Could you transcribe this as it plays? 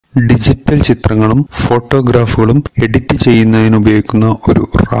Digital ചിത്രങ്ങളും ഫോട്ടോഗ്രാഫുകളും edit ചെയ്യുന്നതിന് ഉപയോഗിക്കുന്ന ഒരു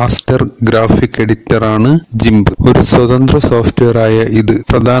റാസ്റ്റർ ഗ്രാഫിക് എഡിറ്ററാണ് ഗിംപ്. ഒരു സ്വതന്ത്ര സോഫ്റ്റ്വെയർ ആയ ഇത്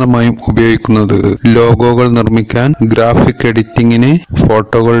പ്രധാനമായും ഉപയോഗിക്കുന്നത് ലോഗോകൾ നിർമ്മിക്കാൻ, ഗ്രാഫിക് എഡിറ്റിംഗിന്,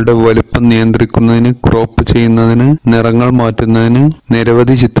 ഫോട്ടോകളുടെ വലുപ്പം നിയന്ത്രിക്കുന്നതിന്, ക്രോപ്പ് ചെയ്യുന്നതിന്, നിറങ്ങൾ മാറ്റുന്നതിന്,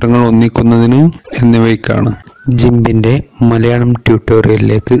 നിരവധി ചിത്രങ്ങൾ ഒന്നിക്കുന്നതിന് എന്നിവയ്ക്കാണ്. ഗിംപിന്റെ മലയാളം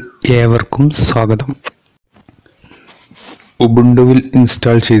ട്യൂട്ടോറിയലിലേക്ക് ഏവർക്കും സ്വാഗതം. ഉബുണ്ടുവിൽ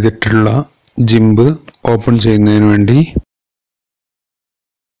ഇൻസ്റ്റാൾ ചെയ്തിട്ടുള്ള ഗിംപ് ഓപ്പൺ ചെയ്യുന്നതിന് വേണ്ടി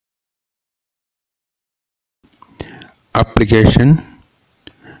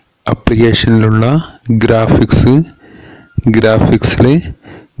ആപ്ലിക്കേഷനിലുള്ള ഗ്രാഫിക്സിലെ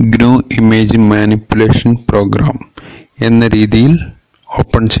ഗ്നു ഇമേജ് മാനിപ്പുലേഷൻ പ്രോഗ്രാം എന്ന രീതിയിൽ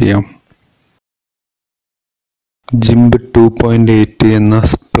ഓപ്പൺ ചെയ്യാം. ഗിംപ് 2.8 എന്ന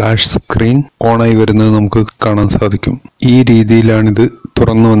സ്പ്ലാഷ് സ്ക്രീൻ ഓണായി വരുന്നത് നമുക്ക് കാണാൻ സാധിക്കും. ഈ രീതിയിലാണിത്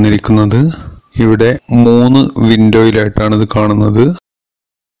തുറന്നു വന്നിരിക്കുന്നത്. ഇവിടെ 3 വിൻഡോയിലായിട്ടാണ് ഇത് കാണുന്നത്.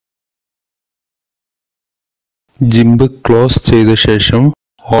 ഗിംപ് ക്ലോസ് ചെയ്ത ശേഷം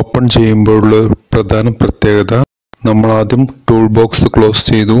ഓപ്പൺ ചെയ്യുമ്പോഴുള്ള ഒരു പ്രധാന പ്രത്യേകത, നമ്മൾ ആദ്യം ടൂൾ ബോക്സ് ക്ലോസ്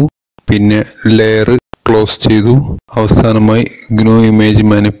ചെയ്തു, പിന്നെ ലെയർ ക്ലോസ് ചെയ്തു, അവസാനമായി ഗ്നു ഇമേജ്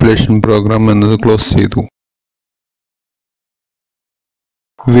മാനിപ്പുലേഷൻ പ്രോഗ്രാം എന്നത് ക്ലോസ് ചെയ്തു.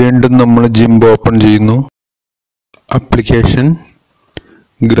 വീണ്ടും നമ്മൾ ഗിംപ് ഓപ്പൺ ചെയ്യുന്നു. Application,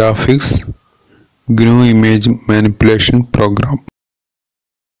 graphics, GNU image manipulation programme.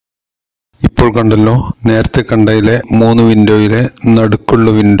 ഇപ്പോൾ കണ്ടല്ലോ, നേരത്തെ കണ്ടതിലെ 3 വിൻഡോയിലെ നടുക്കുള്ള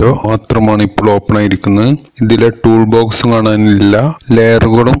വിൻഡോ മാത്രമാണ് ഇപ്പോൾ ഓപ്പൺ ആയിരിക്കുന്നത്. ഇതിലെ ടൂൾ ബോക്സ് കാണാനില്ല,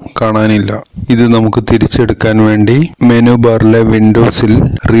 ലെയറുകളും കാണാനില്ല. ഇത് നമുക്ക് തിരിച്ചെടുക്കാൻ വേണ്ടി മെനു ബാറിലെ വിൻഡോസിൽ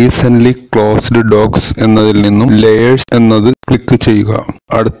റീസെന്റ്ലി ക്ലോസ്ഡ് ഡോക്സ് എന്നതിൽ നിന്നും ലെയേഴ്സ് എന്നത് ക്ലിക്ക് ചെയ്യുക.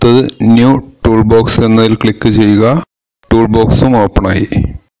 അടുത്തത് ന്യൂ ടൂൾ ബോക്സ് എന്നതിൽ ക്ലിക്ക് ചെയ്യുക. ടൂൾ ബോക്സും ഓപ്പൺ ആയി.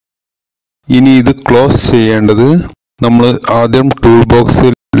 ഇനി ഇത് ക്ലോസ് ചെയ്യേണ്ടത്, നമ്മൾ ആദ്യം ടൂൾ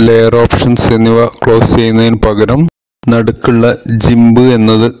ബോക്സിൽ ലെയർ ഓപ്ഷൻസ് എന്നിവ ക്ലോസ് ചെയ്യുന്നതിന് പകരം നടുക്കുള്ള ഗിംപ്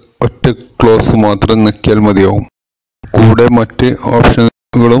എന്നത് ഒറ്റ ക്ലോസ് മാത്രം ഞെക്കിയാൽ മതിയാവും. കൂടെ മറ്റ്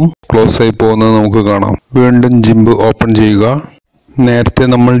ഓപ്ഷനുകളും ക്ലോസ് ആയി പോകുന്നത് നമുക്ക് കാണാം. വീണ്ടും ഗിംപ് ഓപ്പൺ ചെയ്യുക. നേരത്തെ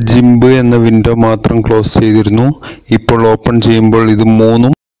നമ്മൾ ഗിംപ് എന്ന വിൻഡോ മാത്രം ക്ലോസ് ചെയ്തിരുന്നു. ഇപ്പോൾ ഓപ്പൺ ചെയ്യുമ്പോൾ ഇത്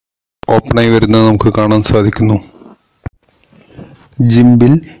 3ഉം ഓപ്പണായി വരുന്നത് നമുക്ക് കാണാൻ സാധിക്കുന്നു.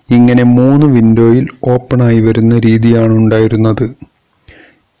 ഗിംപിൽ ഇങ്ങനെ 3 വിൻഡോയിൽ ഓപ്പണായി വരുന്ന രീതിയാണ് ഉണ്ടായിരുന്നത്.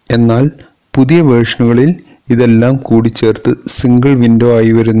 എന്നാൽ പുതിയ വേർഷനുകളിൽ ഇതെല്ലാം കൂടിച്ചേർത്ത് സിംഗിൾ വിൻഡോ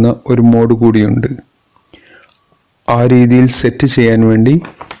ആയി വരുന്ന ഒരു മോഡ് കൂടിയുണ്ട്. ആ രീതിയിൽ സെറ്റ് ചെയ്യാൻ വേണ്ടി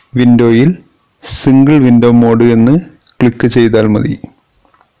വിൻഡോയിൽ സിംഗിൾ വിൻഡോ മോഡ് എന്ന് ക്ലിക്ക് ചെയ്താൽ മതി.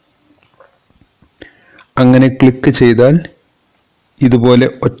 അങ്ങനെ ക്ലിക്ക് ചെയ്താൽ ഇതുപോലെ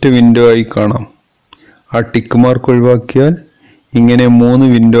ഒറ്റ വിൻഡോ ആയി കാണാം. ആ ടിക്ക് മാർക്ക് ഒഴിവാക്കിയാൽ ഇങ്ങനെ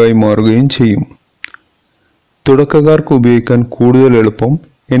 3 വിൻഡോ ആയി മാറുകയും ചെയ്യും. തുടക്കക്കാർക്ക് ഉപയോഗിക്കാൻ കൂടുതൽ എളുപ്പം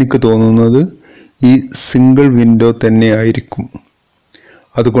എനിക്ക് തോന്നുന്നത് ഈ സിംഗിൾ വിൻഡോ തന്നെ ആയിരിക്കും.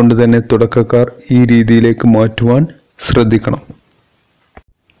 അതുകൊണ്ട് തന്നെ തുടക്കക്കാർ ഈ രീതിയിലേക്ക് മാറ്റുവാൻ ശ്രദ്ധിക്കണം.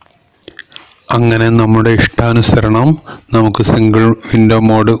 അങ്ങനെ നമ്മുടെ ഇഷ്ടാനുസരണം നമുക്ക് സിംഗിൾ വിൻഡോ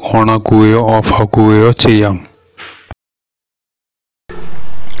മോഡ് ഓണാക്കുകയോ ഓഫാക്കുകയോ ചെയ്യാം.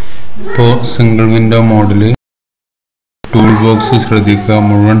 ഇപ്പോൾ സിംഗിൾ വിൻഡോ മോഡിൽ ടൂൾ ബോക്സ് ശ്രദ്ധിക്കുക.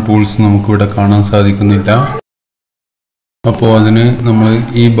 മുഴുവൻ ടൂൾസ് നമുക്കിവിടെ കാണാൻ സാധിക്കുന്നില്ല. അപ്പോൾ അതിന് നമ്മൾ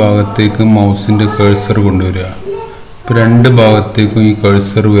ഈ ഭാഗത്തേക്ക് മൗസിൻ്റെ കേഴ്സർ കൊണ്ടുവരിക. ഇപ്പോൾ 2 ഭാഗത്തേക്കും ഈ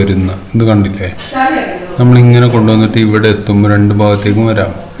കേഴ്സർ വരുന്ന ഇത് കണ്ടില്ലേ, നമ്മളിങ്ങനെ കൊണ്ടുവന്നിട്ട് ഇവിടെ എത്തുമ്പോൾ 2 ഭാഗത്തേക്കും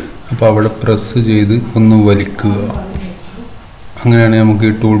വരാം. അപ്പോൾ അവിടെ പ്രസ് ചെയ്ത് ഒന്ന് വലിക്കുക. അങ്ങനെയാണെങ്കിൽ നമുക്ക്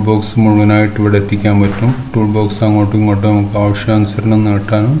ഈ ടൂൾ ബോക്സ് മുഴുവനായിട്ട് ഇവിടെ എത്തിക്കാൻ പറ്റും. ടൂൾ ബോക്സ് അങ്ങോട്ടും ഇങ്ങോട്ടും നമുക്ക് ആവശ്യാനുസരണം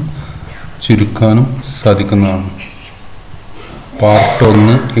നീട്ടാനും ചുരുക്കാനും സാധിക്കുന്നതാണ്. പാർട്ട്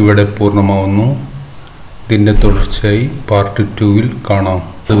 1 ഇവിടെ പൂർണ്ണമാവുന്നു. ഇതിൻ്റെ തുടർച്ചയായി പാർട്ട് 2-ൽ കാണാം.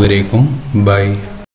 അതുവരേക്കും ബൈ.